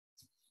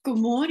Good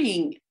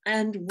morning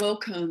and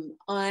welcome.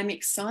 I'm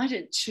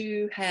excited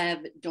to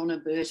have Donna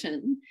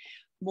Burton,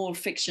 more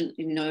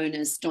affectionately known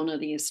as Donna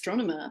The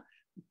Astronomer,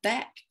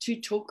 back to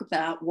talk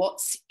about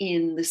what's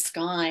in the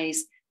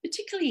skies,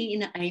 particularly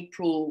in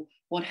April,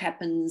 what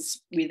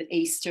happens with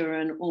Easter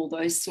and all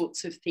those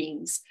sorts of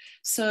things.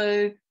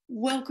 So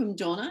welcome,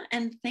 Donna,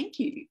 and thank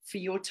you for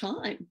your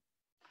time.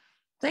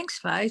 Thanks,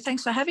 Faye.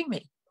 Thanks for having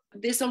me.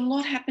 There's a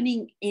lot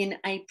happening in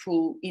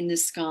April in the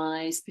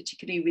skies,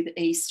 particularly with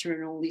Easter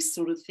and all this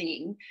sort of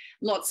thing.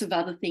 Lots of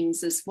other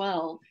things as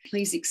well.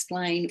 Please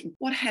explain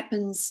what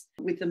happens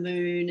with the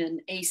moon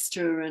and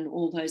Easter and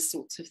all those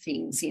sorts of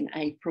things in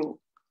April.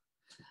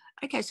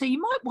 Okay, so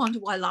you might wonder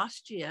why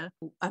last year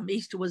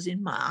Easter was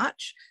in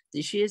March.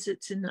 This year's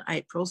it's in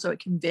April, so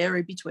it can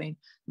vary between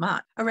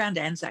March, around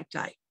Anzac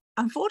Day.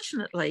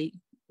 Unfortunately,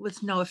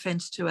 with no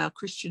offence to our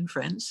Christian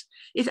friends,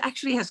 it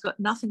actually has got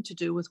nothing to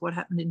do with what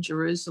happened in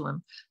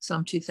Jerusalem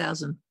some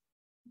 2,000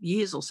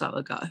 years or so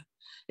ago.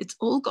 It's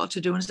all got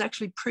to do, and it's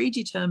actually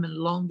predetermined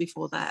long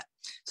before that.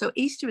 So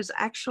Easter is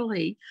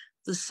actually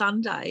the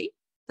Sunday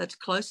that's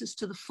closest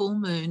to the full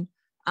moon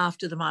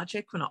after the March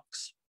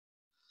equinox.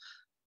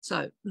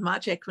 So the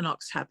March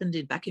equinox happened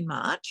back in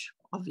March,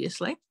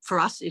 obviously. For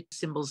us, it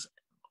symbols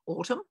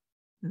autumn.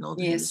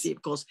 Northern Hemisphere,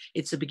 of course,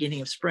 it's the beginning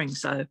of spring,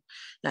 so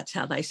that's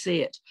how they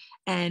see it.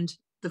 And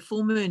the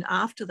full moon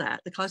after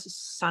that, the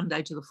closest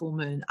Sunday to the full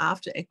moon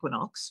after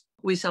equinox,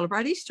 we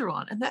celebrate Easter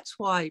on. And that's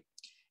why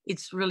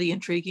it's really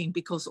intriguing,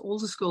 because all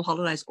the school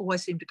holidays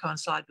always seem to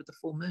coincide with the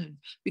full moon,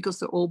 because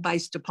they're all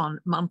based upon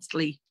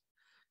monthly,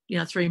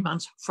 3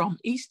 months from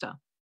Easter.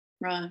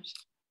 Right.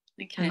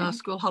 Okay. And our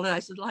school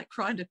holidays are like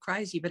kind of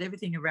crazy, but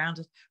everything around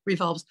it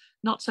revolves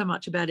not so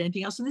much about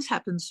anything else. And this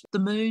happens, the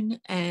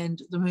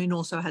moon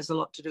also has a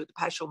lot to do with the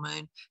Paschal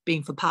moon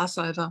being for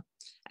Passover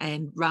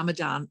and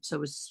Ramadan.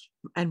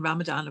 And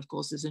Ramadan, of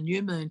course, is a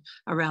new moon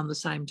around the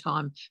same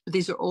time. But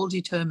these are all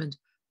determined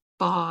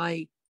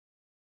by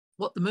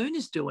what the moon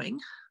is doing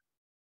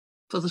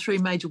for the three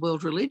major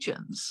world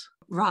religions,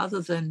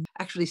 rather than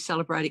actually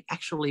celebrating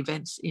actual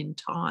events in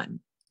time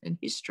and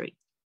history.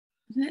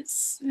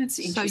 That's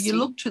interesting. So you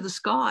look to the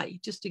sky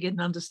just to get an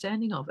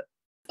understanding of it.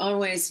 I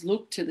always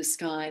look to the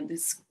sky.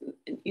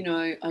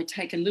 I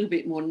take a little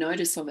bit more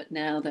notice of it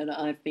now that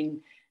I've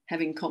been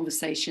having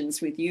conversations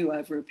with you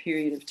over a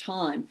period of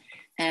time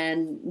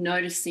and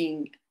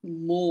noticing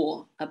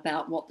more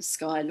about what the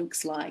sky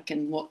looks like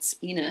and what's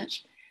in it,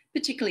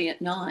 particularly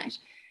at night.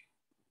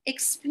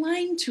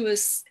 Explain to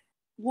us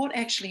what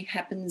actually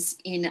happens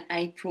in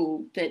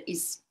April that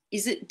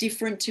is it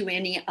different to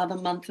any other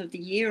month of the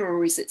year,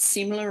 or is it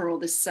similar or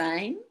the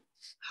same?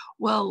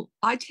 Well,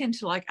 I tend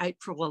to like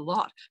April a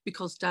lot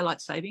because daylight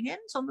saving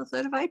ends on the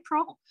 3rd of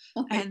April.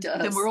 Oh, and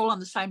then we're all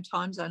on the same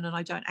time zone, and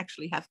I don't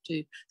actually have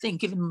to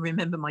think. Even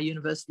remember, my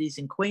university is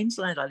in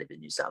Queensland. I live in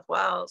New South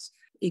Wales.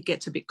 It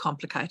gets a bit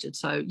complicated.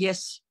 So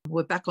yes,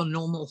 we're back on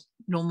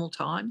normal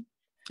time,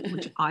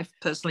 which I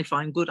personally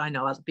find good. I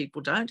know other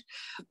people don't,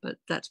 but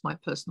that's my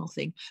personal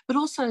thing. But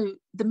also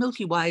the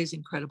Milky Way is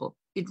incredible.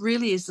 It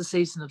really is the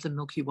season of the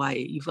Milky Way.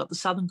 You've got the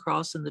Southern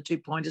Cross and the two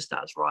pointer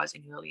stars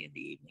rising early in the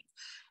evening.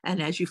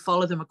 And as you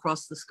follow them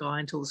across the sky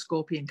until the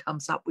Scorpion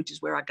comes up, which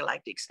is where our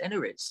galactic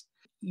center is,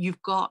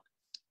 you've got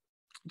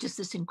just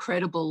this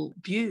incredible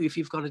view if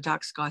you've got a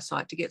dark sky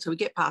sight to get. So we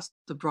get past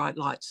the bright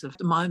lights of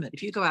the moment.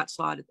 If you go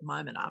outside at the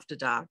moment after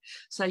dark,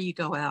 say you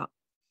go out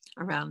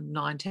around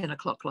 9-10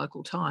 o'clock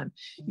local time,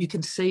 you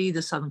can see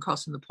the Southern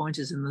Cross and the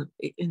pointers in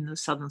the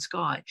southern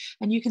sky,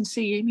 and you can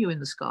see emu in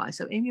the sky.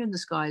 So emu in the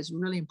sky is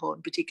really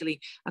important,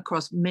 particularly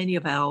across many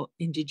of our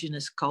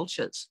Indigenous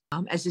cultures.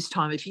 As this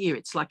time of year,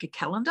 it's like a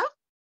calendar.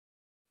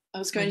 I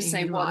was going to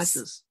say,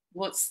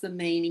 what's the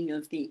meaning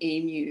of the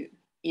emu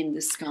in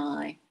the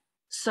sky?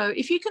 So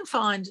if you can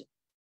find,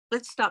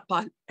 let's start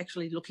by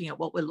actually looking at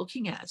what we're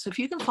looking at. So if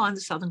you can find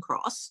the Southern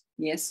Cross,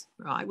 yes,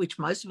 right, which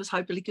most of us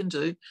hopefully can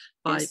do,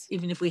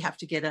 even if we have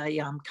to get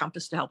a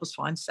compass to help us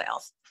find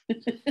south.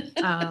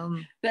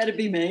 That'd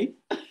be me.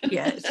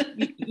 Yes,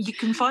 you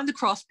can find the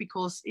cross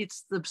because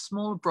it's the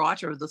smaller,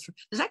 brighter of the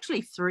there's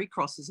actually 3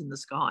 crosses in the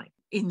sky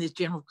in the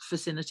general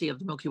vicinity of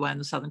the Milky Way and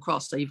the Southern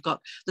Cross. So you've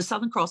got the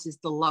Southern Cross is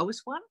the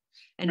lowest one,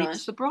 and right,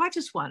 it's the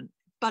brightest one.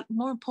 But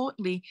more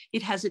importantly,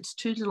 it has its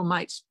 2 little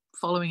mates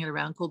following it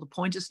around called the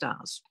pointer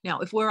stars. Now,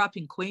 if we're up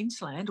in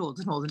Queensland or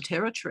the Northern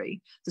Territory,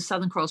 the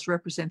Southern Cross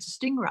represents a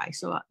stingray.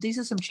 So these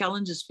are some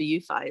challenges for you,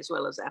 Faye, as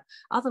well as our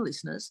other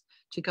listeners,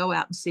 to go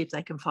out and see if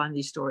they can find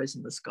these stories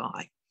in the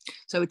sky.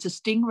 So it's a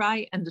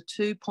stingray, and the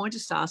 2 pointer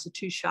stars are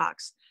 2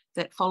 sharks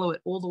that follow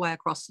it all the way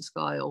across the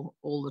sky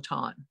all the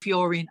time. If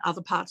you're in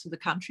other parts of the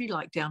country,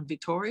 like down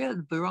Victoria,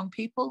 the Burong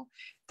people,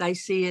 they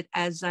see it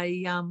as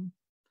a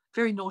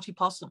very naughty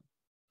possum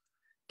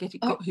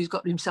who's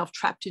got himself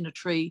trapped in a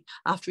tree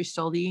after he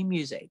stole the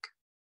emu's egg.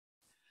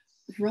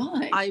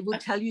 Right. I will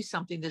tell you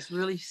something that's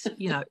really,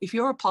 if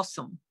you're a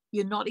possum,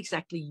 you're not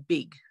exactly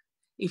big.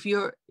 If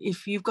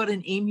you've got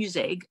an emu's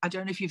egg, I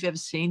don't know if you've ever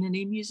seen an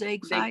emu's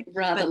egg, Faye,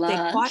 rather large.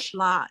 they're quite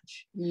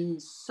large.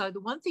 Mm. So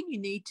the one thing you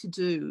need to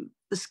do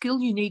the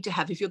skill you need to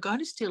have if you're going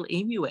to steal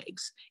emu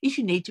eggs is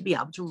you need to be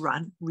able to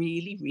run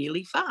really,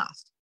 really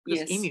fast,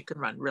 because Yes. emu can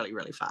run really,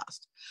 really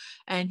fast.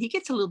 And he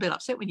gets a little bit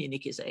upset when you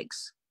nick his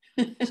eggs.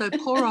 So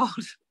poor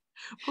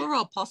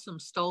old possum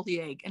stole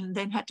the egg and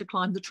then had to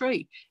climb the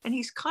tree. And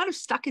he's kind of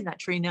stuck in that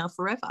tree now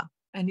forever.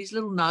 And his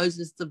little nose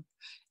is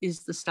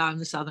the star in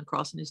the Southern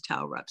Cross, and his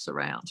tail wraps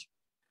around.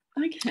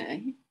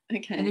 Okay.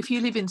 And if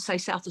you live in, say,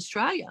 South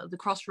Australia, the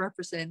cross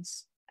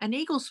represents an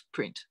eagle's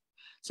print.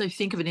 So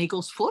think of an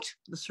eagle's foot,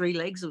 the 3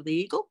 legs of the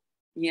eagle.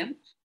 Yeah.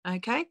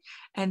 Okay.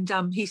 And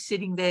he's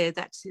sitting there,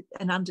 that's it.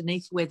 And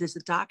underneath where there's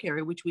a dark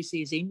area, which we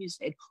see as emu's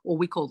head, or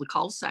we call the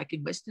coal sack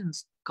in Western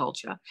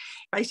culture,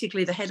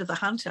 basically the head of the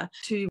hunter.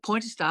 2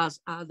 pointer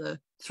stars are the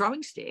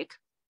throwing stick,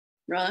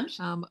 Right.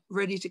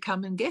 ready to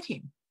come and get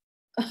him.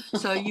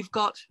 So you've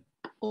got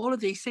all of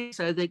these things.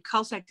 So the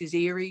coal sack is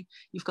eerie,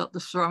 you've got the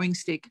throwing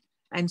stick.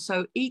 And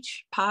so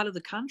each part of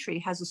the country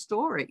has a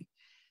story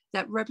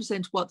that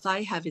represents what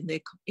they have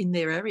in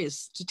their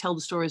areas to tell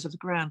the stories of the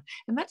ground.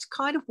 And that's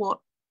kind of what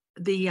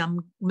the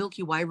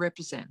Milky Way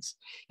represents.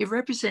 It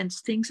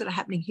represents things that are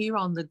happening here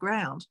on the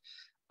ground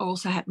are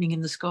also happening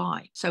in the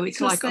sky. So it's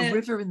because like a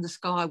river in the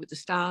sky, with the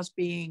stars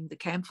being the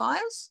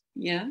campfires.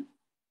 Yeah.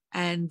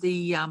 And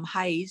the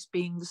haze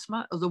being the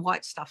smoke, or the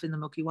white stuff in the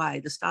Milky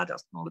Way, the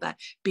stardust and all of that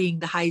being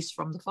the haze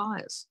from the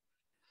fires.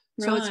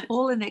 Right. So it's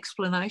all an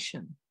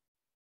explanation.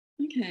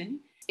 Okay.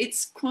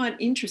 It's quite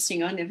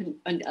interesting. I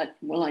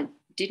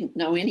didn't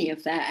know any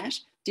of that.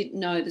 Didn't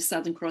know the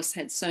Southern Cross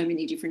had so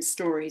many different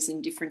stories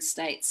in different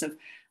states of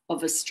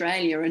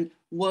Australia, and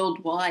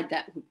worldwide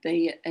that would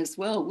be as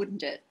well,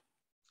 wouldn't it?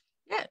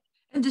 Yeah.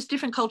 And there's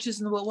different cultures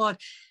in the worldwide.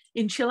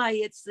 In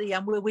Chile, it's the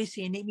where we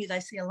see an emu, they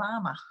see a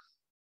llama.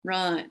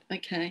 Right.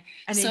 Okay.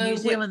 And in New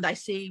Zealand, they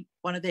see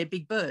one of their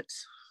big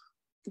birds.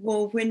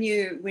 Well, when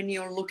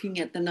you're looking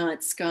at the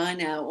night sky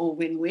now, or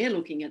when we're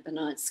looking at the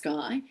night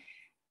sky,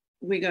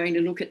 we're going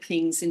to look at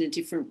things in a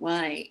different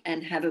way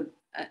and have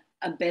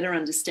a better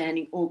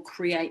understanding, or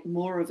create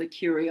more of a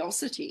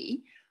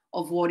curiosity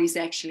of what is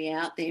actually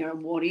out there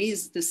and what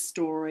is the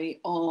story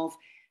of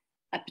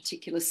a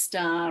particular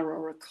star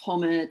or a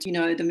comet. You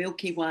know, the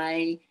Milky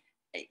Way.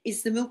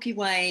 Is the Milky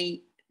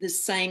Way the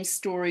same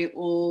story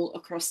all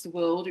across the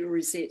world, or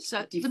is it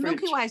different? The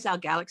Milky Way is our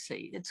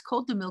galaxy. It's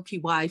called the Milky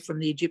Way from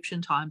the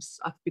Egyptian times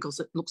because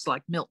it looks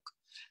like milk.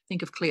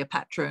 Think of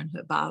Cleopatra and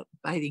her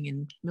bathing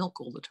in milk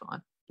all the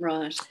time.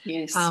 Right,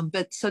 yes.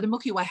 But so the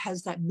Milky Way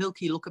has that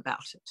milky look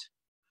about it.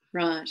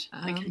 Right,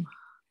 okay.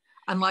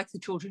 Unlike the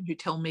children who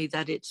tell me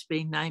that it's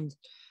been named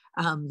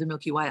the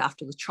Milky Way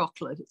after the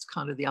chocolate, it's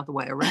kind of the other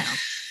way around.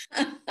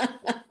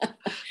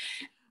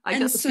 I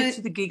got the pits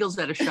of the giggles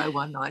at a show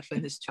one night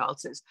when this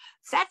child says,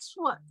 that's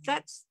what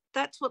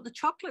the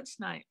chocolate's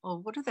named. Or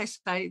what do they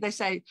say? They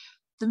say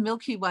the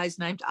Milky Way is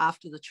named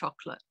after the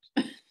chocolate.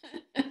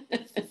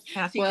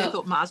 And I think they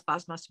thought Mars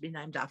bars must have been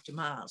named after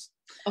Mars.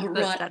 Oh,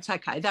 but right. That's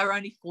okay. They were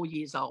only 4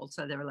 years old,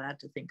 so they're allowed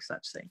to think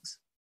such things.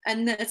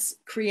 And that's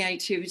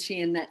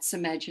creativity and that's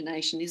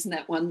imagination. Isn't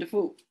that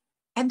wonderful?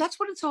 And that's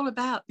what it's all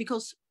about,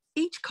 because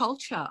each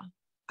culture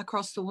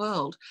across the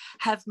world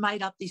have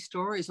made up these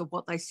stories of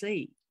what they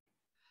see.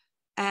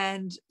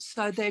 And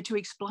so they're to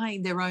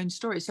explain their own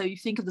story. So you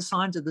think of the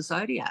signs of the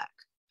zodiac.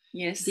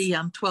 Yes. The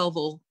 12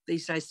 or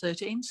these days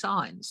 13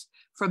 signs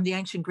from the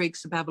ancient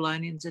Greeks, the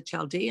Babylonians, the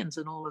Chaldeans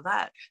and all of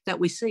that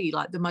we see.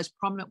 Like the most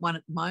prominent one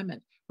at the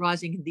moment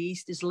rising in the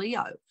east is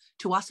Leo.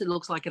 To us, it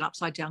looks like an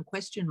upside down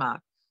question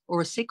mark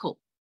or a sickle.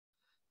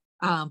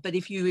 But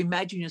if you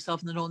imagine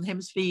yourself in the Northern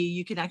Hemisphere,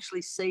 you can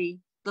actually see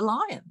the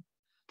lion,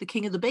 the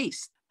king of the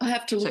beast. I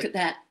have to look at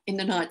that in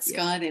the night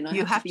sky then.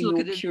 You have to look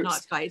at it in the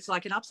night sky. It's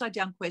like an upside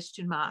down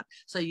question mark.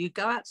 So you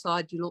go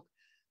outside, you look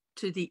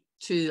to the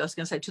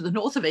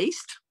north of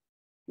east.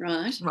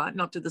 Right. Right,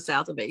 not to the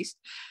south of east.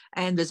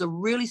 And there's a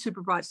really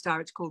super bright star.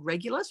 It's called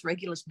Regulus.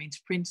 Regulus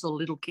means prince or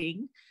little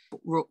king,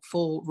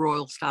 4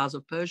 royal stars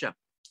of Persia.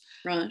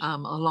 Right.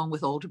 Along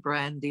with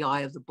Aldebaran, the eye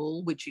of the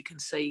bull, which you can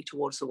see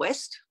towards the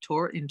west,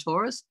 in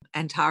Taurus.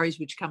 Antares,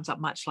 which comes up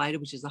much later,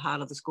 which is the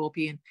heart of the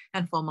scorpion.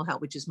 And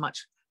Fomalhaut, which is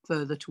much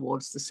further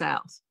towards the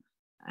south.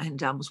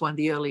 And was one of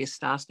the earliest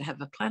stars to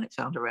have a planet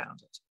found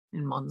around it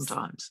in modern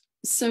times.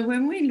 So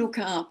when we look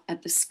up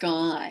at the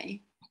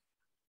sky,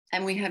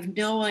 and we have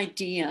no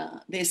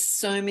idea, there's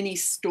so many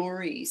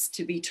stories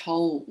to be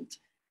told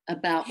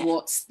about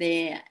what's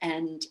there,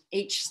 and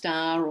each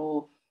star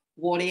or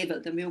whatever,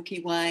 the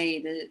Milky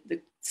Way, the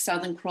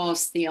Southern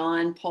Cross, the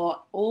Iron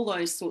Pot, all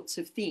those sorts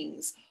of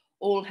things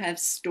all have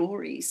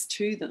stories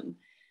to them.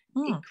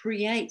 It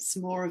creates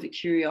more of a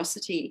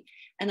curiosity.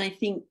 And I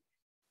think,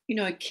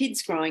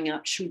 kids growing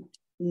up should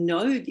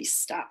know this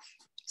stuff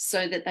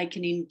so that they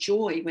can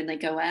enjoy when they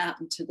go out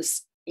into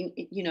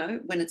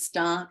when it's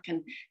dark,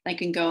 and they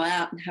can go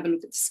out and have a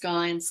look at the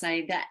sky and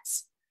say,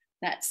 that's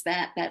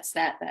that. That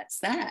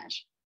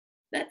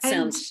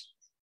sounds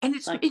and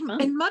it's like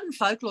in modern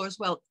folklore as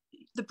well.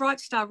 The bright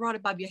star right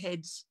above your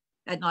heads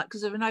at night,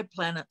 because there are no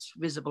planets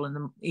visible in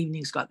the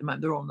evening sky at the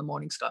moment. They're all in the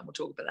morning sky, and we'll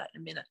talk about that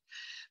in a minute.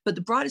 But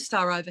the brightest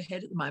star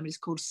overhead at the moment is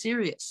called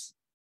Sirius.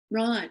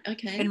 Right.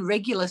 Okay. And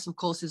Regulus, of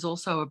course, is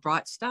also a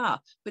bright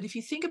star. But if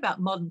you think about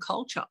modern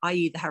culture,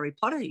 i.e. the Harry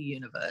Potter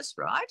universe,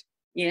 right?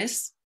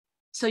 Yes.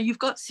 So you've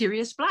got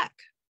Sirius Black,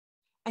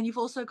 and you've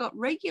also got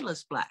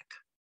Regulus Black.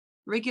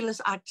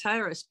 Regulus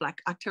Arcturus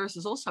Black. Arcturus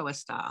is also a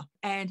star.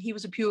 And he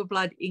was a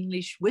pure-blood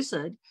English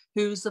wizard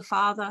who's the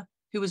father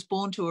who was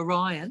born to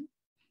Orion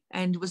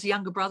and was the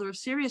younger brother of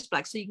Sirius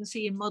Black. So you can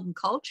see in modern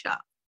culture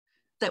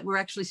that we're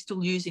actually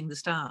still using the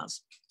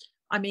stars.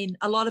 I mean,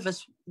 a lot of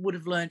us would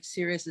have learned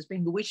Sirius as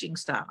being the wishing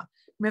star.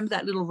 Remember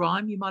that little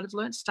rhyme you might have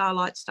learned,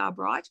 Starlight, Star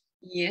Bright?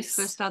 Yes.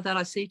 First star that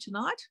I see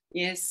tonight.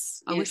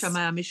 Yes. I wish I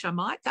may, I wish I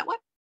might. That one?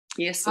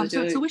 Yes, I do.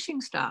 So it's a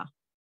wishing star.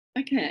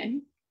 Okay.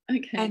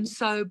 Okay. And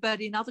so, but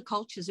in other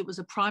cultures, it was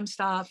a prime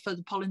star for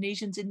the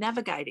Polynesians in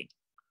navigating.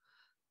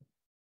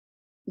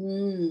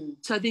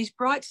 So these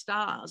bright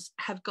stars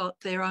have got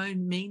their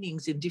own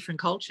meanings in different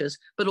cultures,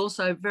 but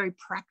also very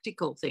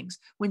practical things.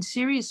 When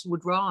Sirius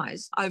would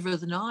rise over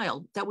the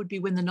Nile, that would be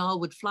when the Nile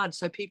would flood,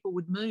 so people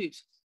would move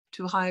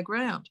to higher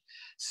ground.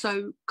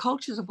 So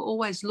cultures have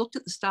always looked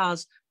at the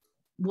stars,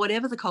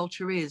 whatever the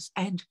culture is,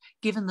 and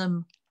given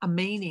them a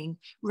meaning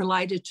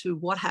related to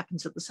what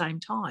happens at the same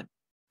time.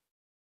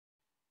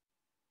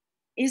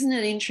 Isn't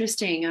it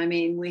interesting? I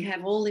mean, we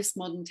have all this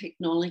modern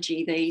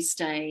technology these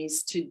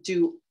days to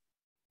do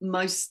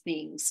most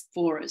things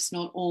for us,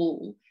 not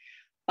all.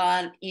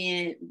 But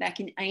back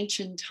in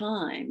ancient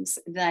times,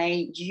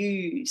 they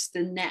used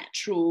the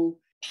natural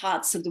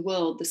parts of the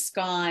world, the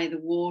sky, the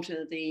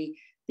water,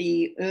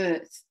 the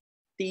earth,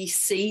 the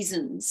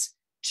seasons,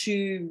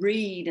 to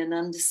read and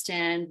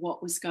understand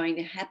what was going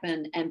to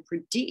happen and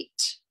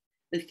predict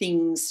the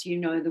things, you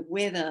know, the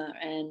weather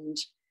and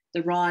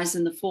the rise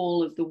and the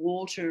fall of the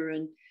water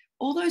and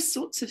all those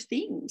sorts of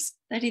things.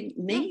 They didn't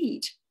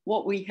need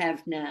what we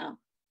have now,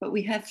 but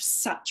we have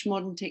such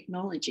modern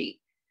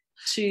technology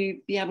to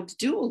be able to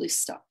do all this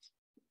stuff.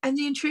 And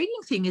the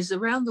intriguing thing is,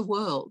 around the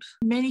world,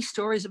 many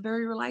stories are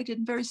very related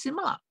and very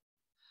similar.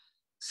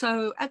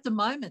 So at the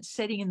moment,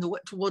 setting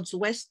towards the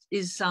west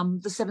is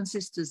the Seven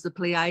Sisters, the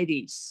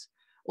Pleiades,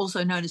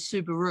 also known as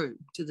Subaru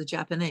to the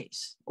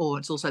Japanese, or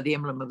it's also the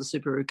emblem of the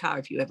Subaru car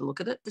if you ever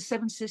look at it. The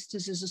Seven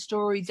Sisters is a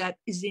story that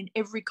is in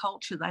every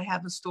culture. They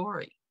have a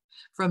story,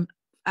 from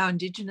our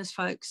Indigenous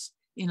folks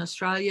in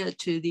Australia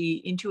to the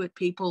Inuit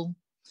people,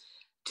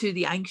 to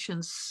the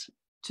ancients,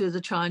 to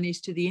the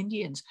Chinese, to the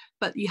Indians.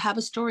 But you have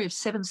a story of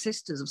seven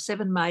sisters, of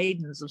seven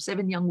maidens, of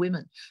seven young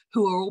women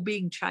who are all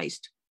being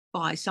chased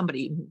by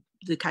somebody. In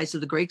the case of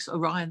the Greeks,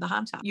 Orion the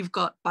hunter. You've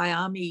got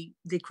Bayami,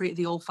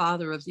 the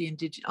all-father of the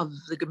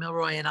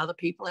Gamilaroi and other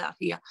people out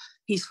here.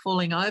 He's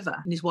falling over,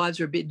 and his wives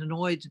are a bit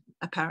annoyed,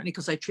 apparently,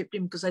 because they tripped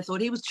him because they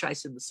thought he was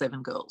chasing the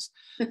seven girls.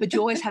 But you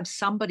always have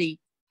somebody,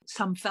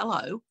 some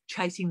fellow,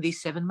 chasing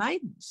these seven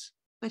maidens.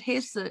 But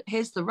here's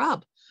the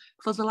rub.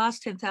 For the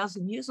last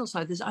 10,000 years or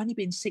so, there's only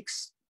been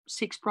six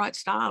bright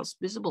stars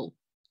visible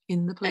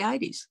in the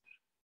Pleiades.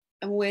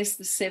 And where's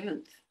the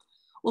seventh?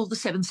 Well, the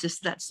Seven Sisters,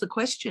 that's the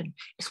question.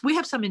 We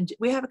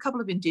have a couple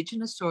of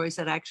Indigenous stories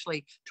that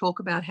actually talk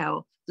about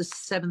how the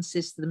seventh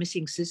sister, the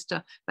missing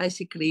sister,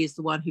 basically is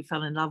the one who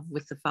fell in love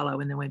with the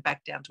fellow and then went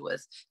back down to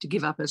earth to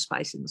give up her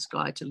space in the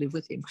sky to live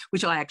with him,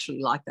 which I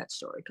actually like that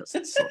story because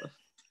it's sort of,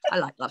 I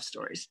like love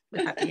stories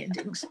with happy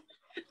endings.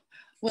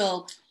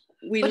 Well,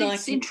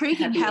 it's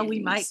intriguing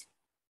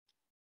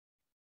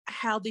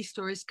how these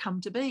stories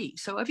come to be.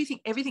 So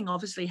everything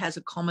obviously has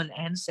a common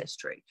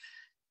ancestry.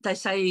 They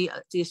say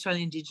the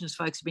Australian Indigenous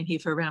folks have been here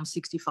for around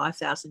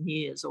 65,000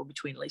 years, or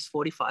between at least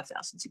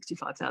 45,000,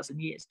 65,000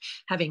 years,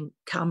 having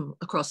come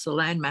across the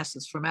land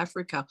masses from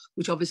Africa,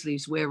 which obviously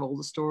is where all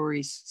the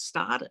stories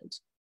started.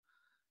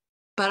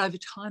 But over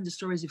time, the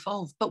stories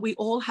evolved. But we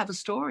all have a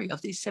story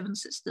of these seven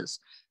sisters.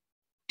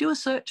 Do a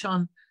search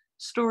on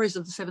stories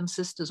of the seven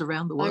sisters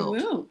around the world.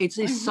 I will. It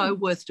is so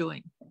worth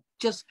doing.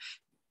 Just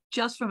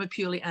from a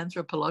purely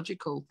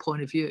anthropological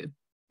point of view.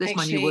 That's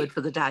my new word for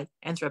the day,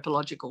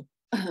 anthropological.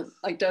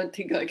 I don't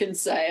think I can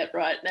say it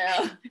right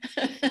now.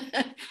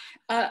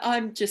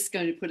 I'm just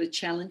going to put a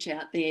challenge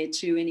out there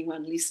to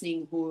anyone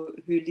listening who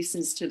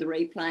listens to the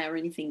replay or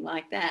anything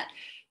like that,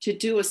 to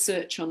do a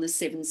search on the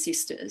Seven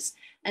Sisters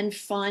and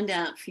find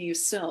out for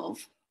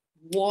yourself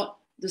what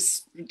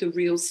the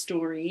real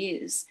story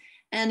is.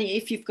 And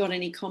if you've got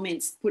any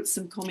comments, put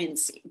some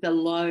comments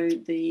below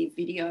the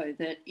video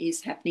that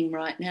is happening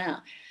right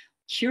now.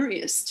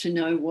 Curious to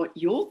know what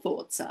your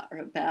thoughts are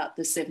about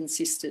the Seven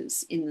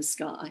Sisters in the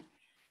sky.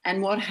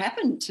 And what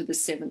happened to the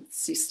seventh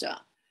sister?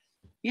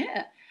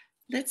 Yeah,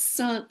 let's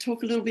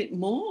talk a little bit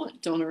more,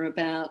 Donna,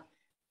 about...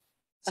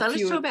 So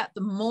let's talk about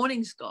the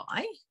morning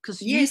sky,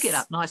 because you get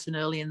up nice and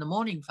early in the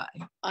morning,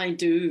 Faye. I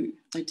do.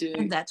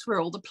 And that's where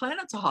all the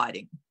planets are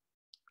hiding.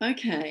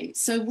 Okay,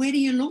 so where do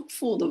you look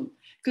for them?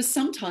 Because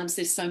sometimes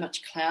there's so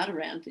much cloud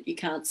around that you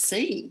can't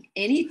see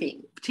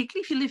anything.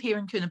 Particularly if you live here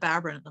in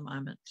Coonabarabran at the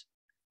moment.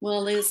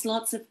 Well, there's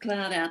lots of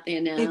cloud out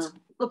there now. It's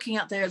looking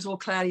out there, it's all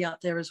cloudy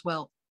out there as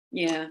well.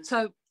 Yeah.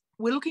 So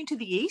we're looking to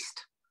the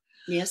east.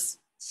 Yes.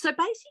 So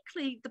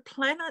basically the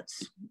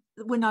planets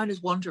were known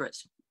as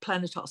wanderers.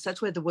 planetos.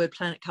 That's where the word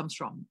planet comes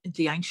from,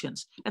 the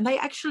ancients. And they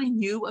actually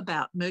knew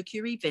about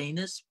Mercury,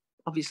 Venus,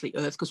 obviously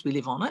Earth, because we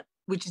live on it,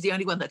 which is the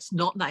only one that's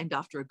not named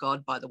after a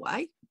god, by the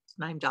way. It's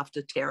named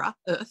after Terra,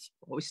 Earth,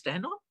 what we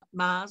stand on,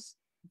 Mars,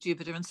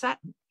 Jupiter, and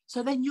Saturn.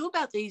 So they knew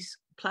about these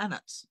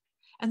planets,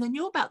 and they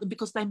knew about them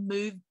because they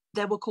moved.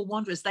 They were called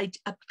wanderers. They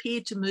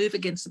appeared to move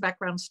against the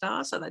background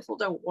stars, so they thought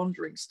they were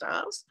wandering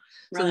stars.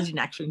 So they didn't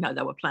actually know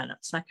they were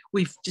planets. So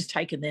we've just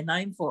taken their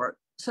name for it.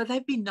 So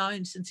they've been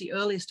known since the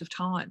earliest of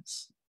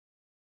times.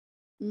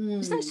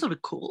 Isn't that sort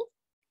of cool?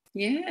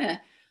 Yeah.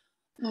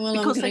 Well,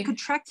 because they could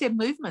track their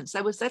movements.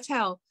 That's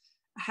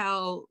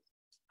how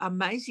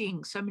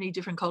amazing so many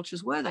different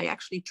cultures were. They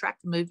actually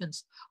tracked the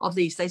movements of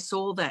these. They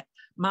saw that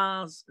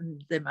Mars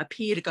and them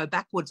appear to go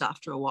backwards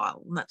after a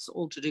while, and that's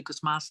all to do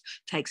because Mars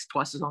takes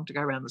twice as long to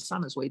go around the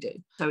sun as we do.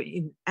 So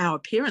in our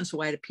appearance, the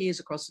way it appears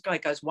across the sky,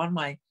 it goes one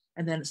way,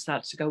 and then it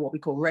starts to go what we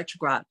call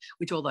retrograde,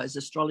 which all those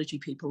astrology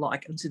people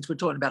like. And since we're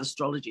talking about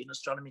astrology and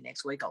astronomy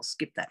next week, I'll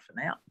skip that for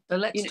now. So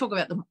let's talk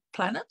about the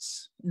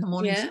planets in the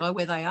morning sky,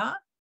 where they are.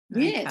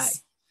 Yes.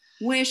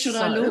 Okay. Where should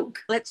I look?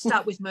 Let's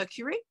start with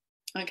Mercury.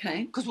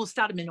 Okay. Because we'll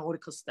start them in order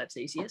because that's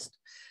easiest.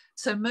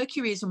 So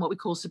Mercury is in what we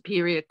call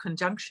superior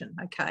conjunction,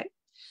 okay?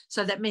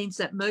 So that means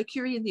that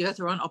Mercury and the Earth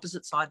are on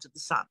opposite sides of the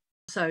sun.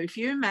 So if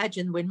you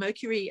imagine when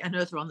Mercury and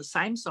Earth are on the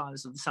same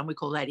sides of the sun, we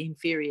call that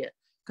inferior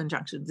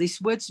conjunction.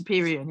 This word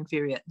superior and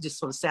inferior just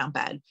sort of sound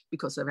bad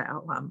because of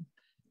our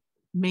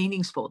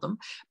meanings for them,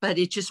 but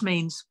it just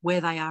means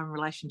where they are in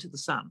relation to the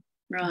sun.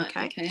 Right,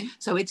 okay.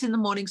 So it's in the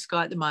morning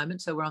sky at the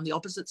moment, so we're on the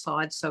opposite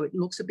side, so it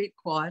looks a bit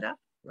quieter,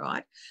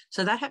 right?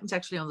 So that happens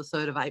actually on the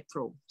 3rd of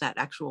April, that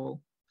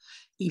actual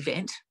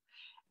event.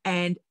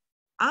 And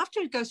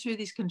after it goes through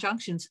these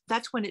conjunctions,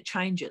 that's when it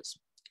changes.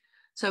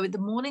 So in the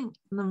morning,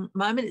 the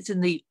moment it's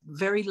in the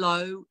very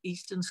low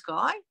eastern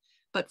sky,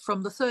 but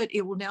from the 3rd,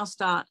 it will now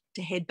start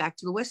to head back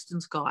to the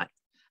western sky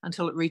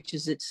until it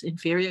reaches its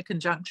inferior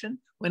conjunction,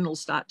 when it'll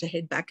start to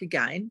head back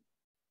again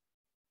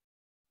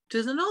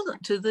to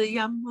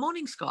the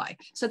morning sky.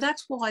 So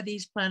that's why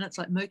these planets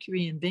like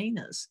Mercury and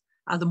Venus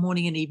are the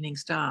morning and evening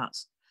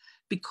stars,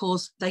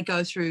 because they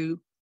go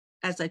through,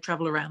 as they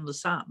travel around the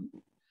sun,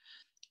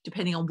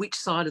 depending on which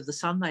side of the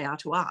sun they are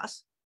to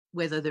us,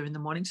 whether they're in the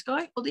morning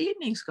sky or the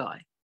evening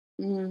sky.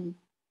 So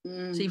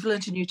you've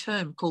learned a new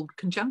term called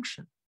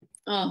conjunction.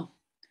 Oh,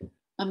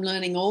 I'm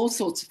learning all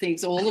sorts of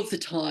things all of the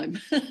time.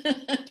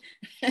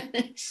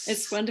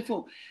 It's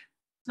wonderful.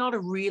 It's not a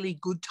really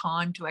good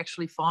time to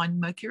actually find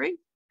Mercury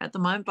at the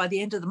moment. By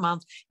the end of the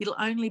month, it'll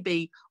only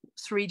be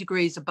 3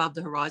 degrees above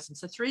the horizon.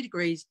 So 3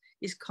 degrees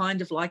is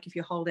kind of like if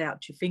you hold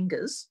out your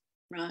fingers,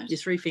 right, your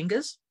 3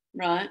 fingers,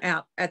 right,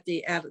 out at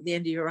the end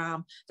of your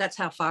arm. That's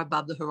how far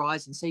above the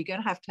horizon. So you're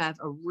going to have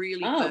a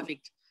really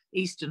perfect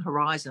eastern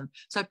horizon.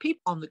 So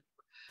people on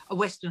a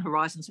western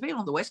horizon, so people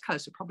on the west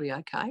coast are probably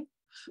okay.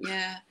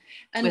 Yeah,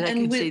 where they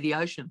can see the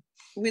ocean.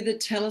 With a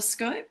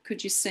telescope,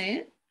 could you see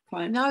it?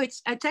 No,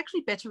 it's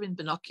actually better in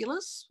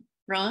binoculars,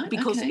 right?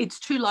 Because it's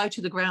too low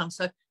to the ground.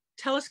 So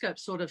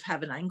telescopes sort of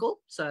have an angle.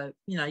 So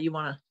you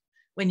want to,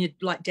 when you're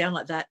like down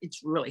like that,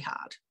 it's really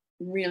hard.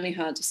 Really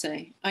hard to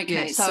see.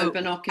 Okay, yeah, so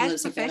binoculars.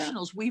 As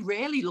professionals, we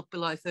rarely look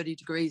below 30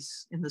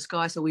 degrees in the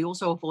sky. So we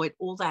also avoid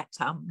all that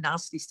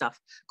nasty stuff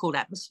called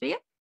atmosphere.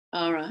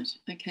 All right.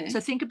 Okay.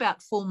 So think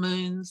about full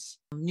moons,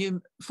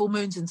 new full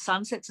moons and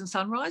sunsets and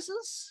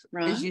sunrises,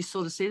 right, as you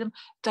sort of see them.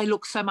 They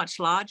look so much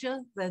larger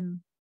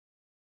than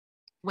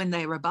when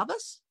they're above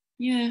us.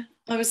 Yeah,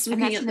 I was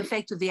looking and that's an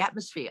effect of the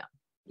atmosphere.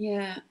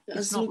 Yeah,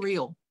 it's not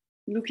real.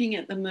 Looking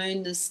at the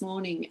moon this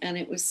morning, and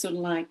it was sort of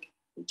like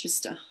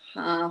just a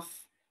half,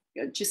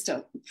 just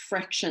a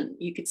fraction.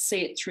 You could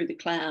see it through the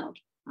cloud.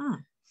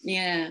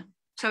 Yeah.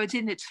 So it's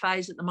in its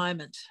phase at the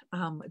moment.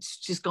 It's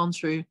just gone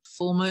through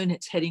full moon.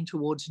 It's heading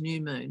towards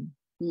new moon,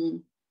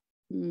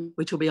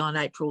 which will be on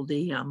April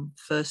the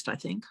 1st, I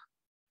think.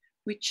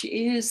 Which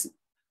is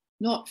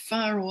not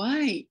far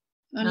away.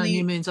 No,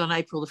 new moon's on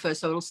April the 1st,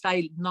 so it'll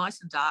stay nice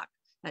and dark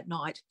at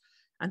night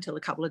until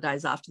a couple of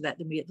days after that.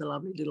 Then we get the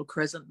lovely little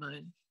crescent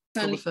moon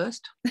on the 1st.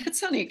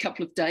 That's only a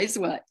couple of days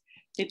away.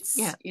 It's,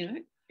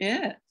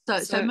 yeah.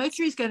 So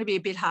Mercury is going to be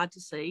a bit hard to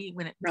see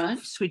when it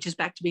switches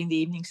back to being the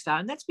evening star,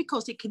 and that's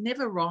because it can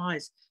never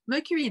rise.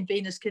 Mercury and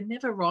Venus can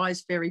never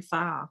rise very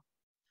far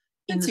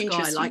in the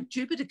sky. Like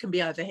Jupiter can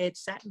be overhead,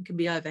 Saturn can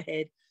be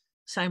overhead,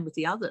 same with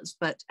the others,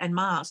 and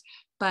Mars.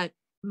 But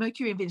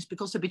Mercury and Venus,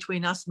 because they're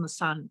between us and the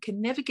sun,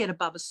 can never get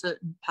above a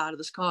certain part of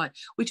the sky,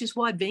 which is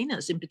why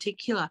Venus in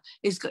particular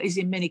is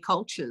in many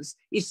cultures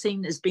is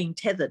seen as being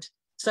tethered,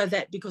 so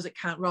that because it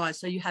can't rise.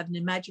 So you have an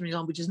imaginary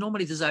line, which is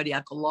normally the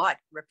zodiacal light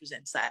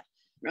represents that.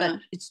 But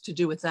it's to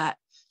do with that.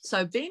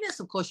 So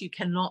Venus, of course, you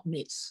cannot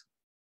miss.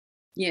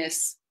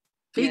 Yes.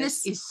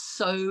 Venus is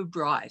so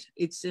bright.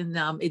 It's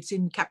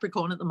in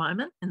Capricorn at the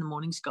moment in the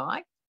morning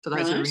sky, for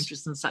those who are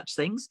interested in such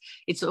things.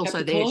 It's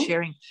also there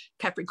sharing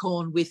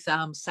Capricorn with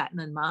Saturn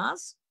and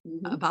Mars.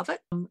 above it,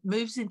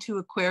 moves into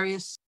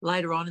Aquarius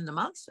later on in the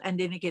month, and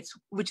then it gets,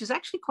 which is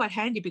actually quite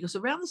handy because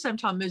around the same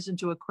time it moves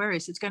into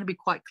Aquarius, it's going to be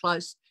quite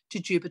close to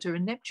Jupiter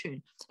and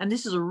Neptune. And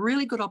this is a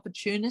really good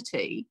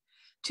opportunity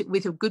to,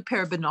 with a good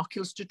pair of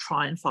binoculars, to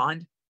try and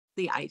find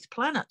the 8th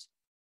planet.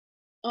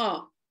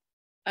 Oh,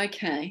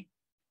 okay.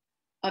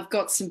 I've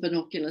got some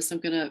binoculars. I'm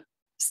going to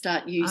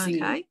start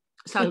using. Okay.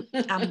 So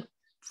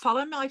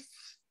follow my,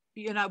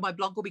 my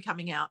blog will be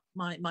coming out.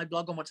 My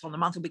blog on what's on the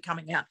month will be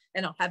coming out,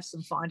 and I'll have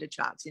some finder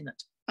charts in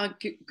it. Oh,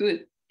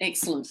 good.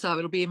 Excellent. So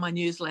it'll be in my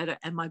newsletter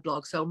and my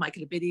blog. So it'll make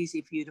it a bit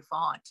easier for you to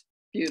find.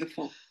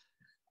 Beautiful.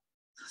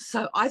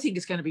 So I think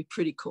it's going to be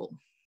pretty cool.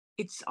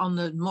 It's on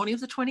the morning of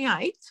the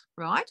 28th,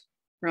 right?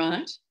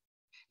 Right.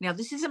 Now,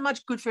 this isn't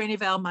much good for any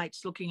of our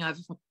mates looking over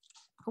for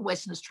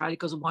Western Australia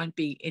because it won't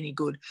be any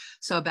good.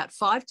 So about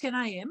 5:10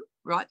 a.m.,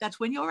 right? That's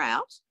when you're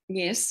out.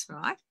 Yes.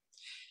 Right.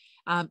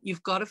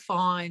 You've got to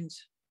find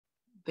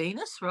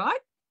Venus, right?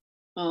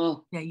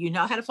 Oh. Now, you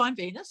know how to find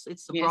Venus.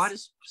 It's the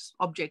brightest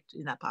object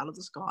in that part of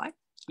the sky.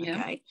 Yeah.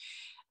 Okay.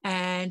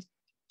 And,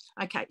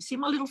 okay, see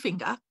my little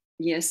finger?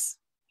 Yes.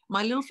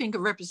 My little finger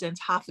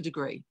represents half a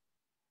degree.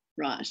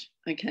 Right.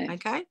 Okay.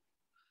 Okay.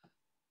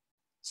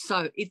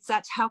 So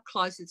that's how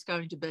close it's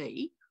going to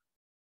be,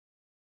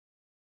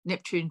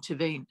 Neptune to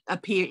Venus,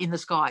 appear in the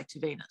sky to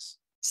Venus.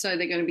 So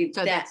they're going to be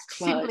that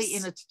close. Simply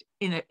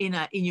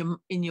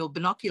in your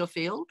binocular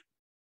field.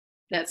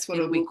 That's what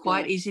it'll be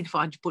quite like. easy to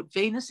find. To put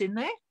Venus in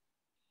there,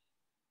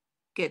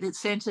 get it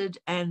centered,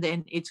 and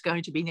then it's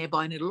going to be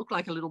nearby, and it'll look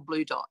like a little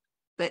blue dot.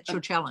 That's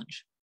your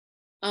challenge.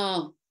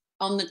 Oh,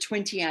 on the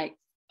 28th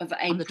of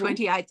April. On the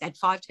 28th at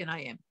 5:10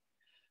 a.m.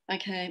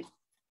 Okay.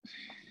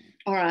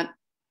 All right.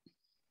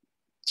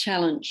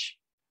 Challenge.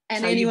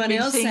 And so anyone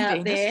else out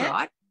Venus, there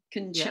right?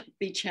 can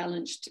be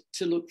challenged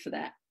to look for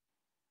that.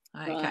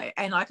 Okay. Right.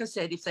 And like I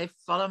said, if they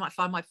follow me on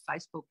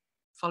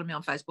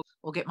Facebook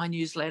or get my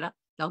newsletter,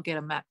 they'll get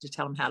a map to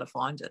tell them how to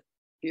find it.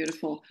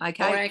 Beautiful.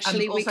 Okay. Or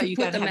actually, we also could you're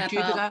put going the to have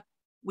map Jupiter, up.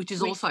 which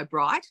is also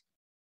bright.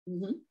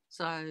 Mm-hmm.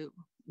 So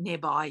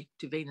nearby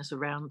to Venus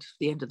around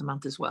the end of the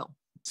month as well.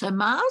 So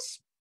Mars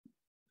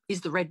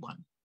is the red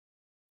one.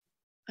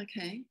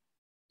 Okay.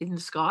 In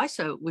the sky.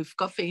 So we've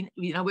got Venus,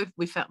 we know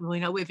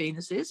where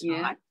Venus is,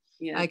 right?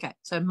 Yeah. Okay.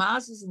 So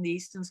Mars is in the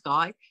eastern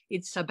sky.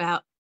 It's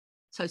about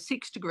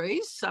 6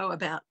 degrees, so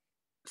about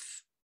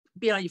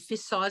your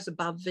fist size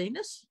above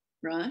Venus.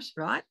 Right.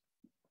 Right.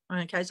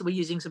 Okay. So we're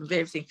using some of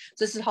everything.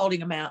 So this is holding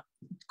them out.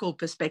 It's called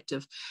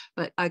perspective.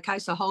 But okay,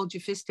 so hold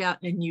your fist out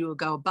and you will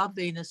go above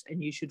Venus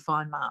and you should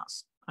find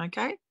Mars.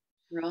 Okay.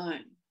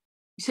 Right.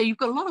 So you've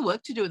got a lot of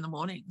work to do in the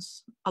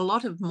mornings, a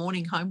lot of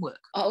morning homework.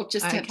 I'll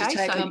just have to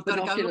take on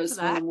binoculars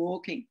while I'm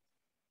walking.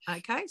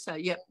 Okay, so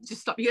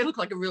just stop. You look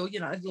like a real,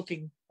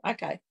 looking.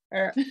 Okay,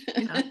 I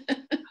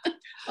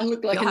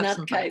look like a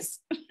nutcase.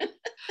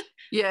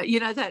 Yeah,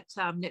 that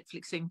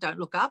Netflix thing. Don't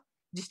look up.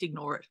 Just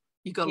ignore it.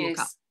 You've got to look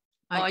up.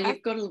 Okay? Oh,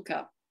 you've got to look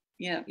up.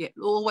 Yeah. Yeah,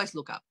 always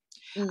look up.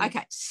 Mm.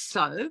 Okay,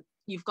 so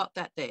you've got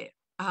that there.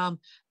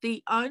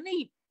 The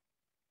only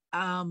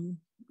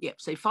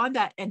so you find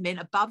that, and then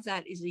above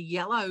that is a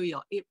yellow,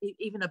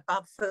 even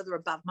further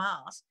above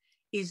Mars,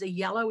 is a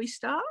yellowy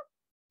star.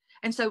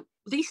 And so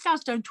these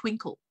stars don't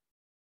twinkle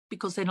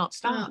because they're not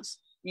stars.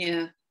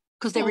 Yeah.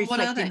 Because they're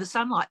reflecting the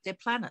sunlight. They're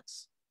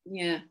planets.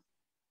 Yeah.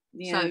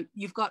 So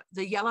you've got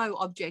the yellow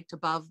object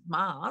above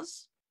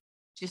Mars,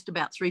 just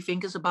about 3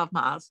 fingers above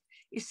Mars,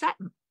 is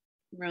Saturn.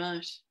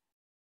 Right.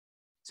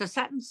 So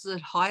Saturn's the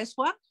highest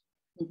one,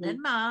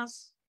 then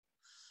Mars,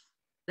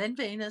 then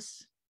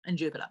Venus, and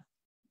Jupiter.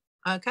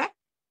 Okay.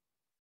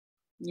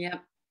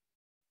 Yep.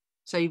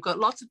 So you've got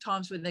lots of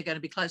times when they're going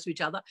to be close to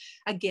each other.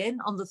 Again,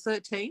 on the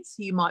 13th,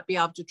 you might be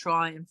able to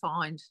try and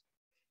find,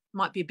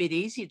 might be a bit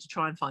easier to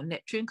try and find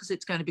Neptune because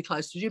it's going to be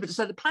close to Jupiter.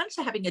 So the planets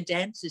are having a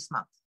dance this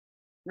month.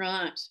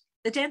 Right.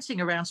 They're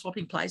dancing around,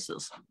 swapping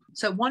places.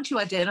 So once you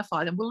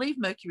identify them, we'll leave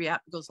Mercury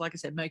out because, like I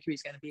said, Mercury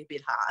is going to be a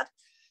bit hard.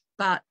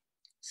 But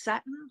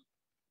Saturn,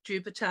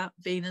 Jupiter,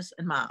 Venus,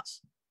 and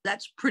Mars.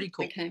 That's pretty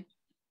cool. Okay.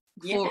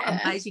 Four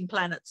amazing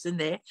planets in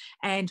there.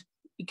 And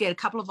you get a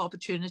couple of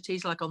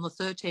opportunities, like on the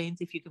 13th,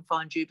 if you can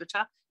find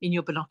Jupiter in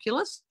your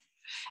binoculars.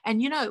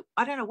 And,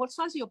 I don't know, what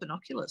size are your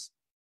binoculars?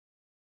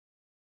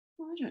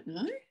 I don't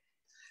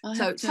know.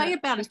 So say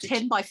about a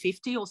 10 by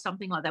 50 or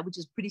something like that, which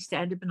is pretty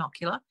standard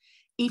binocular.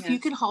 If you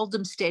can hold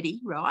them steady,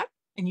 right,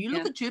 and you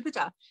look at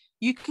Jupiter,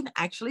 you can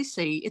actually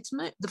see its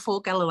moon, the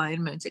 4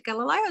 Galilean moons that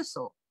Galileo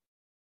saw,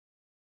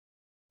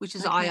 which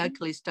is Io,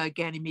 Callisto,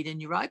 Ganymede,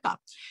 and Europa.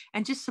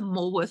 And just some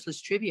more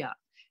worthless trivia.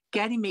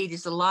 Ganymede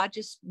is the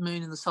largest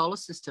moon in the solar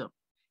system.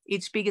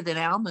 It's bigger than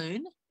our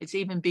moon. It's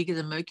even bigger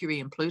than Mercury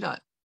and Pluto.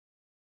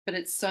 But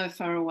it's so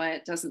far away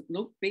it doesn't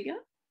look bigger?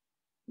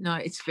 No,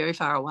 it's very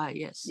far away,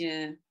 yes.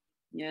 Yeah.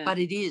 Yeah. But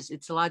it is.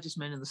 It's the largest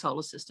moon in the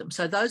solar system.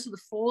 So those are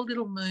the 4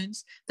 little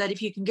moons that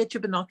if you can get your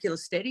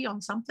binoculars steady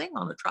on something,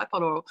 on a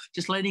tripod or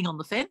just leaning on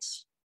the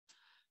fence,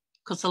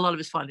 because a lot of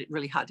us find it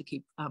really hard to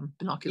keep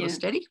binoculars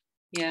steady.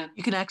 Yeah.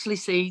 You can actually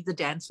see the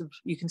dance of,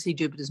 you can see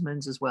Jupiter's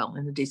moons as well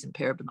in a decent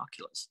pair of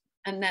binoculars.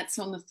 And that's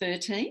on the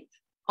 13th?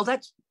 Oh,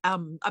 that's,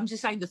 I'm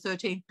just saying the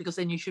 13th because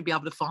then you should be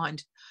able to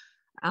find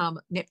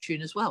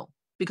Neptune as well,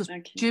 because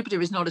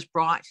Jupiter is not as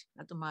bright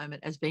at the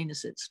moment as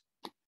Venus is.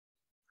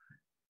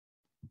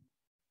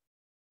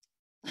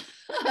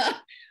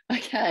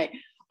 Okay,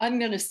 I'm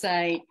going to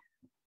say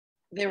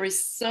there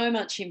is so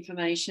much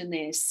information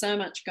there, so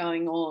much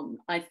going on.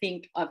 I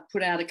think I've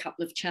put out a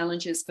couple of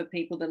challenges for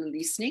people that are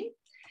listening,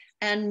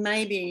 and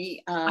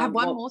maybe I have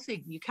one more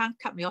thing. You can't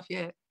cut me off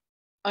yet.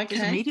 Okay.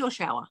 There's a meteor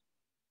shower.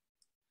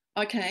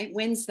 Okay,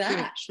 when's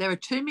that? There are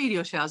 2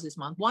 meteor showers this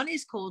month. One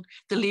is called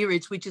the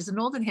Lyrids, which is a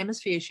northern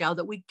hemisphere shower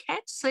that we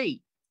can't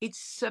see.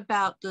 It's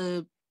about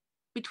it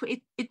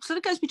sort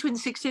of goes between the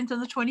 16th and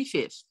the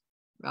 25th,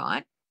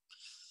 right?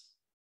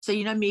 So,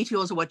 you know,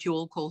 meteors are what you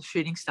all call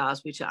shooting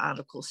stars, which aren't,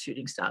 of course,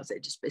 shooting stars. They're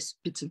just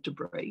bits of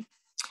debris.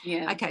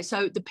 Yeah. Okay,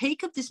 so the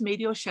peak of this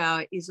meteor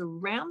shower is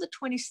around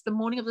the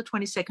morning of the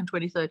 22nd,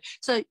 23rd.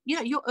 So, you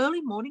know, your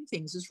early morning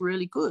things is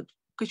really good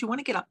because you want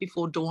to get up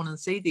before dawn and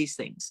see these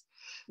things.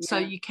 Yeah. So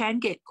you can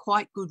get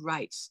quite good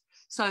rates.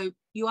 So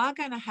you are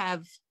going to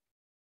have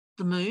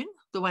the moon,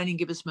 the waning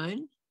gibbous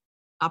moon,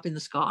 up in the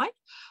sky.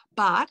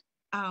 But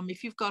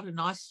if you've got a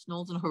nice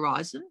northern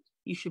horizon,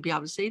 you should be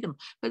able to see them.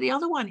 But the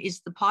other one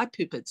is the pi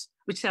pupids,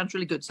 which sounds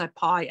really good. So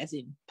pi as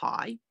in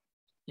pi,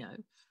 you know,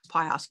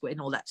 pi r squared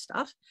and all that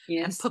stuff.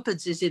 Yes. And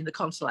pupids is in the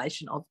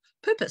constellation of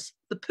Pupus,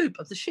 the poop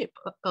of the ship,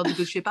 of the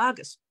good ship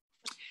Argus.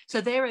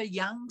 So they're a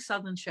young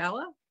southern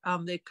shower.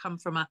 They come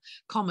from a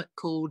comet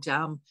called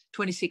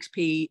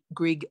 26P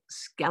Grig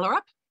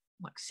Scalarup.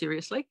 Like,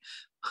 seriously.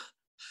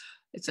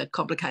 It's a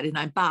complicated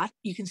name, but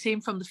you can see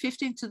them from the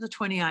 15th to the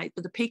 28th,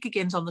 but the peak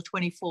again's on the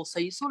 24th. So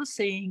you're sort of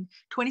seeing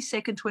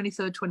 22nd,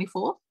 23rd,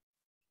 24th.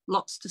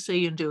 Lots to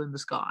see and do in the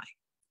sky.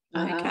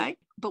 Uh-huh. Okay.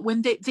 But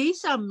when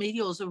these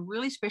meteors are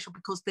really special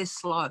because they're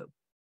slow.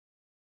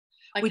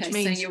 Okay, which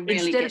means so you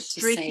really instead of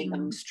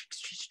streaking,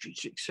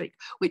 streak,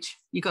 which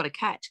you got to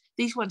catch,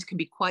 these ones can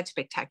be quite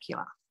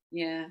spectacular.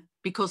 Yeah.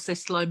 Because they're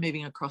slow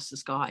moving across the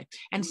sky.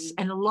 And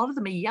a lot of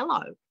them are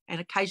yellow, and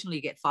occasionally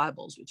you get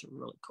fireballs, which are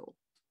really cool.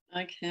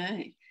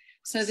 Okay.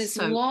 So there's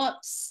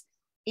lots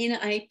in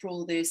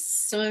April. There's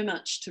so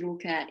much to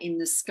look at in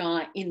the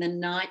sky, in the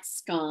night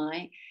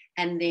sky,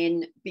 and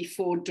then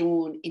before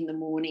dawn in the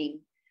morning.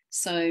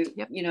 So,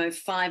 you know,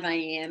 5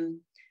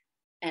 a.m.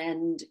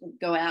 and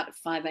go out at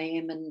 5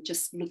 a.m. and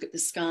just look at the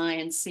sky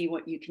and see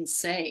what you can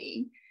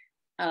see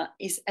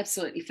is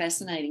absolutely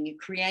fascinating. It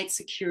creates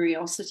a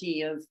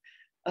curiosity of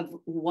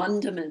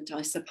wonderment,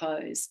 I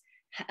suppose,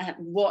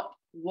 what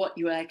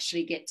you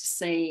actually get to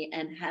see,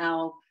 and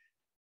how,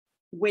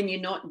 when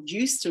you're not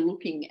used to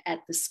looking at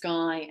the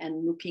sky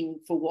and looking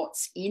for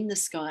what's in the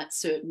sky at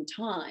certain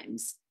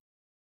times,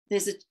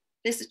 there's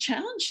a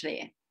challenge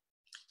there.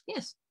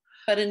 Yes.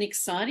 But an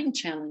exciting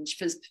challenge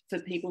for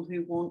people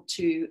who want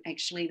to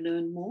actually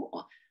learn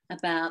more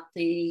about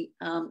the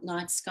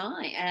night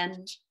sky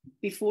and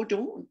before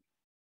dawn.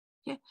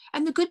 Yeah,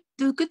 and the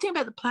good thing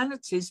about the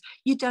planets is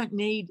you don't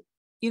need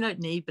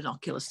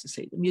binoculars to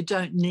see them. You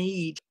don't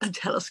need a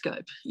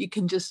telescope. You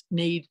can just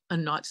need a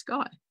night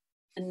sky.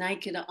 A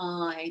naked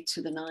eye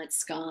to the night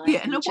sky.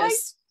 Yeah, and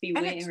just be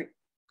wary.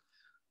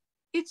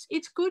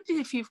 It's good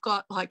if you've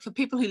got, like, for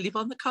people who live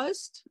on the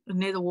coast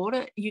near the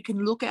water, you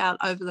can look out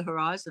over the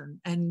horizon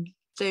and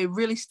they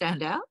really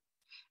stand out.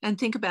 And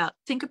think about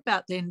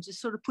then, just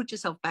sort of put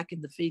yourself back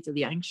in the feet of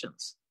the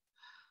ancients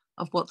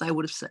of what they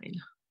would have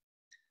seen.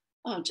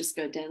 I'll just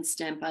go down,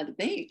 stand by the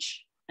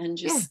beach and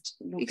just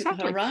look at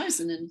the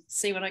horizon and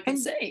see what I can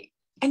see.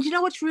 And you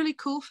know what's really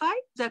cool, Faye?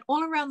 That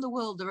all around the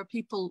world there are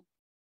people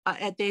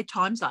at their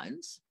time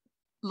zones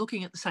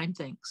looking at the same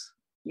things.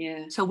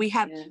 Yeah. So we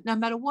have, no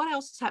matter what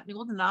else is happening,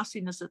 all the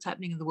nastiness that's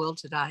happening in the world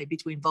today,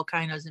 between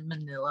volcanoes in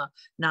Manila,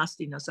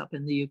 nastiness up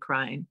in the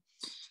Ukraine,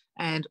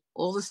 and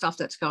all the stuff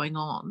that's going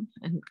on,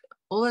 and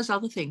all those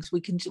other things,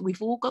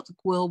 we've all got the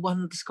world,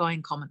 one of the sky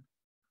in common.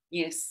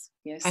 Yes,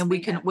 yes. And we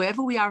can,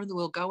 wherever we are in the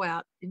world, go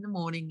out in the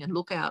morning and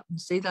look out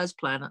and see those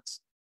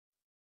planets.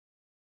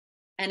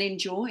 And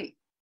enjoy.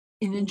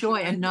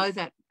 And know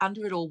that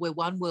under it all, we're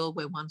one world,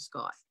 we're one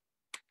sky.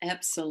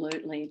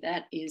 Absolutely.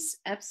 That is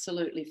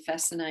absolutely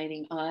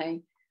fascinating.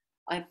 I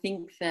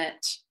think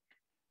that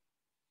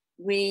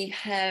we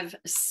have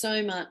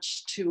so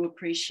much to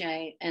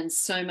appreciate and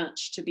so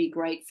much to be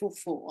grateful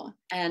for,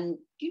 and,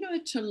 you know,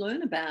 to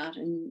learn about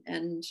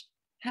and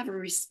have a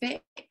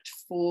respect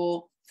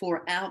for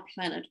our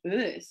planet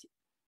Earth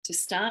to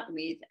start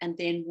with, and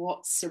then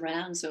what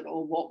surrounds it,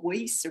 or what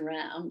we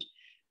surround,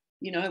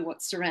 you know,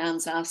 what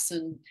surrounds us,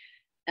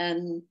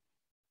 and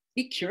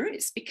be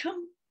curious,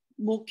 become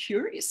more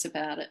curious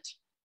about it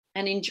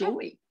and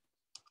enjoy.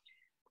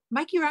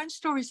 Make your own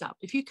stories up.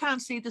 If you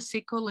can't see the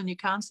sickle and you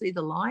can't see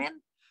the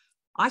lion,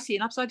 I see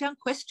an upside down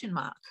question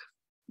mark.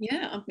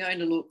 Yeah, I'm going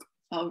to look.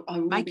 I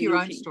will make your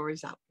own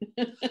stories up.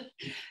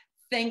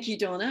 Thank you,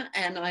 Donna,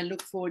 and I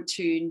look forward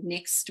to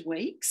next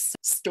week's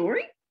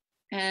story,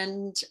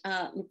 and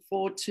look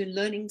forward to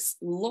learning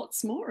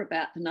lots more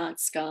about the night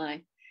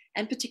sky,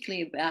 and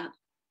particularly about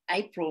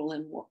April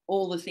and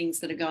all the things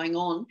that are going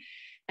on.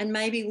 And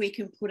maybe we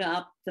can put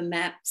up the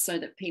map so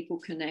that people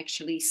can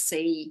actually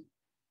see,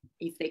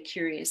 if they're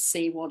curious,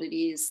 see what it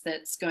is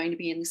that's going to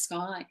be in the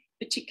sky,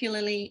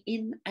 particularly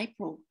in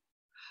April.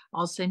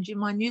 I'll send you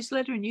my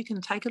newsletter and you can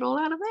take it all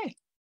out of there.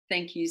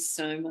 Thank you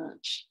so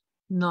much.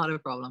 Not a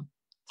problem.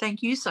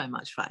 Thank you so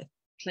much, Faye.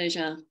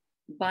 Pleasure.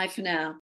 Bye for now.